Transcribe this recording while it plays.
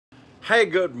Hey,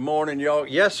 good morning, y'all.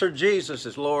 Yes, sir, Jesus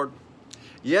is Lord.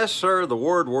 Yes, sir, the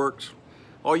Word works.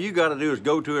 All you got to do is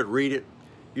go to it, read it.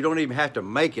 You don't even have to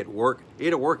make it work.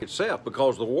 It'll work itself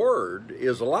because the Word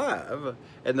is alive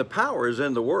and the power is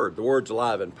in the Word. The Word's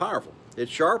alive and powerful.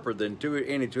 It's sharper than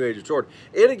any two-edged sword.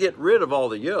 It'll get rid of all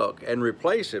the yuck and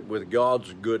replace it with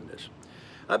God's goodness.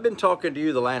 I've been talking to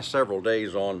you the last several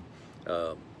days on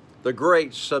the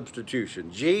great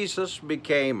substitution. Jesus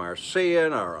became our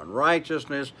sin, our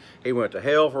unrighteousness. He went to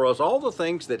hell for us. All the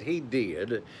things that he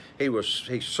did,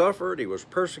 he suffered, he was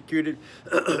persecuted.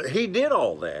 He did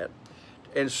all that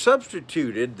and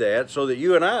substituted that so that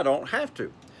you and I don't have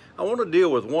to. I want to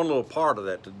deal with one little part of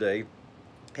that today.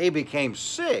 He became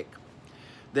sick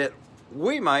that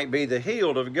we might be the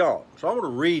healed of God. So I'm going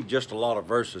to read just a lot of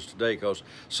verses today because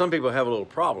some people have a little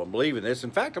problem believing this.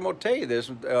 In fact, I'm going to tell you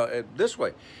this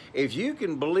way. If you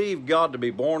can believe God to be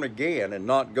born again and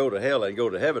not go to hell and go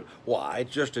to heaven, why,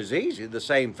 it's just as easy. The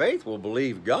same faith will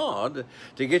believe God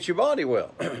to get your body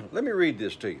well. Let me read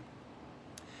this to you.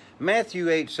 Matthew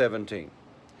 8:17.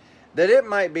 That it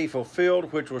might be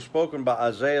fulfilled which was spoken by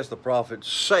Isaiah the prophet,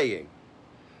 saying,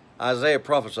 Isaiah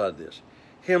prophesied this,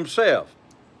 himself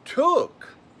took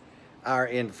our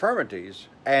infirmities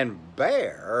and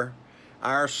bare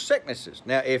our sicknesses.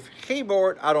 Now, if he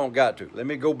bore it, I don't got to. Let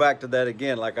me go back to that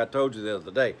again like I told you the other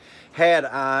day. Had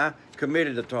I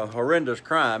committed a horrendous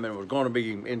crime and was going to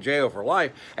be in jail for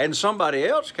life, and somebody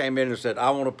else came in and said,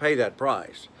 I want to pay that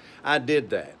price, I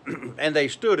did that, and they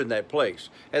stood in that place,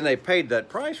 and they paid that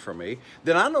price for me,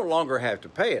 then I no longer have to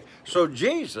pay it. So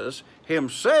Jesus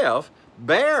himself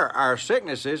bare our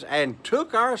sicknesses and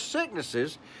took our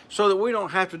sicknesses so that we don't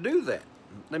have to do that.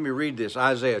 Let me read this,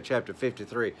 Isaiah chapter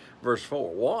 53, verse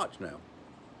 4. Watch now.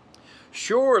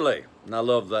 Surely, and I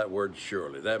love that word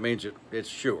surely. That means it's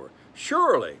sure.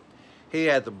 Surely, he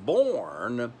hath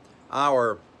borne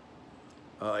our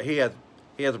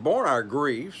borne our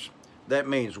griefs. That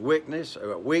means weakness,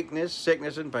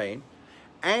 sickness, and pain,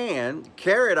 and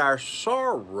carried our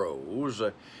sorrows.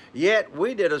 Yet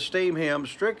we did esteem him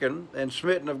stricken and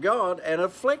smitten of God and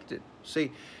afflicted.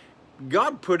 See,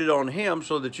 God put it on him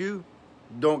so that you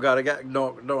don't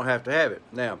have to have it.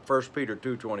 Now, 1 Peter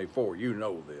 2:24, you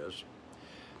know this.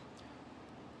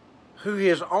 Who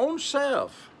his own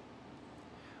self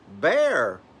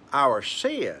bare our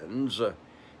sins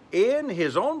in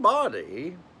his own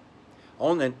body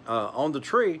on the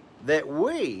tree, that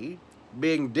we,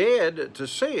 being dead to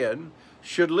sin,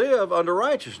 should live unto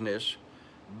righteousness,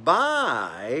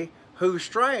 by whose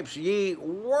stripes ye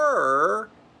were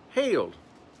healed.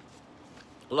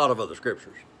 A lot of other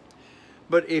scriptures.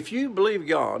 But if you believe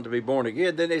God to be born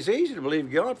again, then it's easy to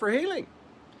believe God for healing.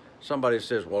 Somebody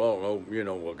says, well, I don't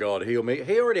know, will God heal me?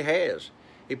 He already has.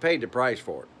 He paid the price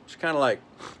for it. It's kind of like,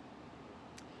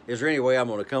 is there any way I'm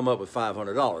going to come up with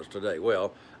 $500 today?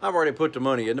 Well, I've already put the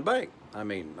money in the bank. I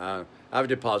mean, I've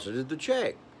deposited the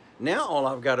check. Now all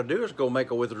I've got to do is go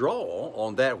make a withdrawal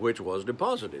on that which was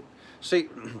deposited. See,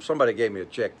 somebody gave me a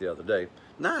check the other day.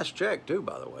 Nice check too,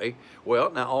 by the way.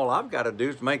 Well, now all I've got to do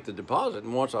is make the deposit,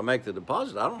 and once I make the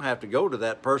deposit, I don't have to go to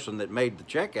that person that made the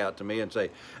check out to me and say,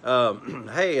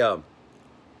 hey,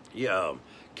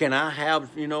 can I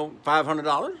have,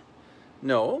 $500?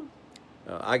 No.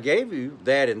 I gave you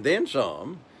that and then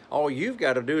some. All you've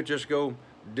got to do is just go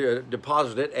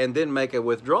deposit it and then make a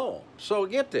withdrawal. So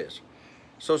get this.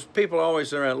 So people always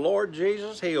say around, Lord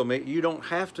Jesus, heal me. You don't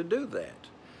have to do that.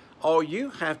 All you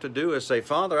have to do is say,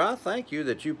 Father, I thank you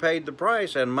that you paid the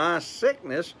price, and my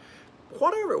sickness,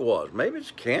 whatever it was, maybe it's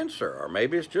cancer, or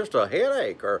maybe it's just a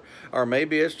headache, or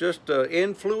maybe it's just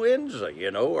influenza,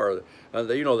 or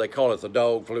they call it the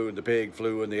dog flu and the pig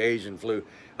flu and the Asian flu.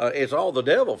 It's all the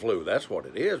devil flu. That's what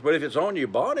it is. But if it's on your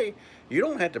body, you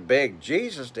don't have to beg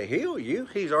Jesus to heal you.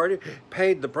 He's already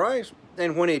paid the price.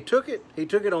 And when he took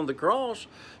it on the cross.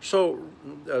 So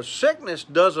sickness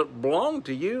doesn't belong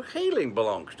to you. Healing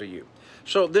belongs to you.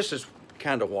 So this is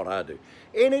kind of what I do.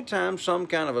 Anytime some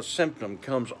kind of a symptom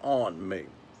comes on me,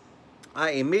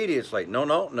 I immediately,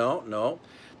 no.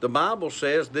 The Bible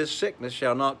says this sickness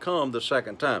shall not come the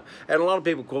second time. And a lot of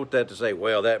people quote that to say,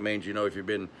 well, that means, if you've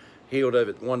been healed of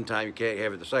it one time, you can't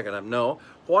have it the second time. No,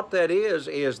 what that is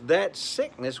that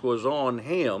sickness was on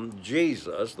him,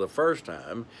 Jesus, the first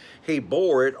time. He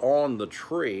bore it on the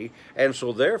tree, and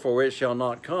so therefore it shall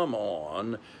not come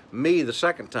on me the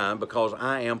second time, because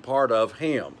I am part of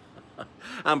him.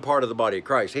 I'm part of the body of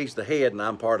Christ. He's the head, and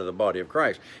I'm part of the body of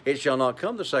Christ. It shall not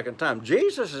come the second time.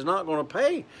 Jesus is not going to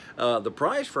pay the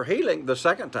price for healing the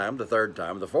second time, the third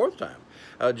time, the fourth time.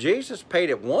 Jesus paid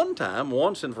it one time,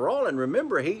 once and for all. And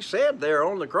remember, he said there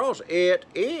on the cross, it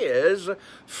is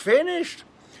finished.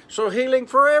 So healing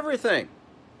for everything.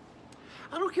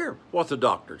 I don't care what the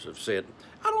doctors have said.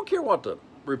 I don't care what the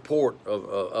report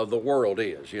of the world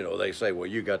is. You know, they say, well,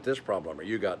 you got this problem or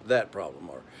you got that problem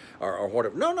or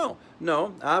whatever.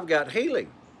 No, I've got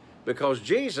healing because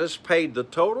Jesus paid the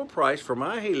total price for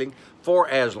my healing for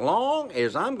as long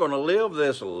as I'm going to live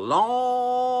this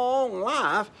long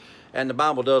life. And the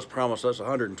Bible does promise us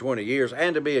 120 years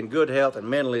and to be in good health and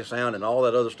mentally sound and all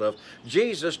that other stuff.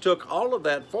 Jesus took all of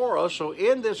that for us. So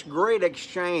in this great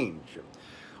exchange,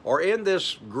 or in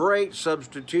this great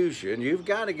substitution, you've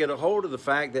got to get a hold of the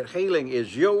fact that healing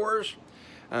is yours.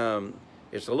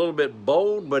 It's a little bit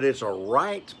bold, but it's a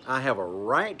right. I have a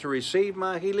right to receive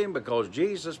my healing because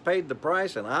Jesus paid the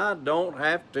price and I don't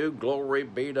have to. Glory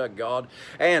be to God.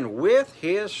 And with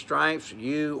his stripes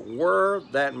you were.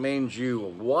 That means you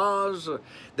was.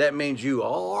 That means you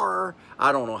are.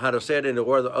 I don't know how to say it in the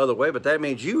other way, but that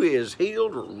means you is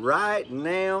healed right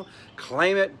now.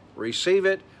 Claim it, receive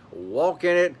it, walk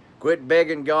in it. Quit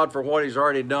begging God for what he's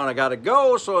already done. I got to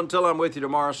go. So until I'm with you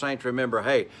tomorrow, saints, remember,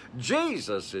 hey,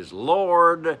 Jesus is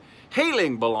Lord.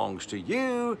 Healing belongs to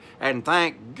you. And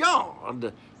thank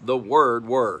God the word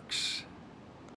works.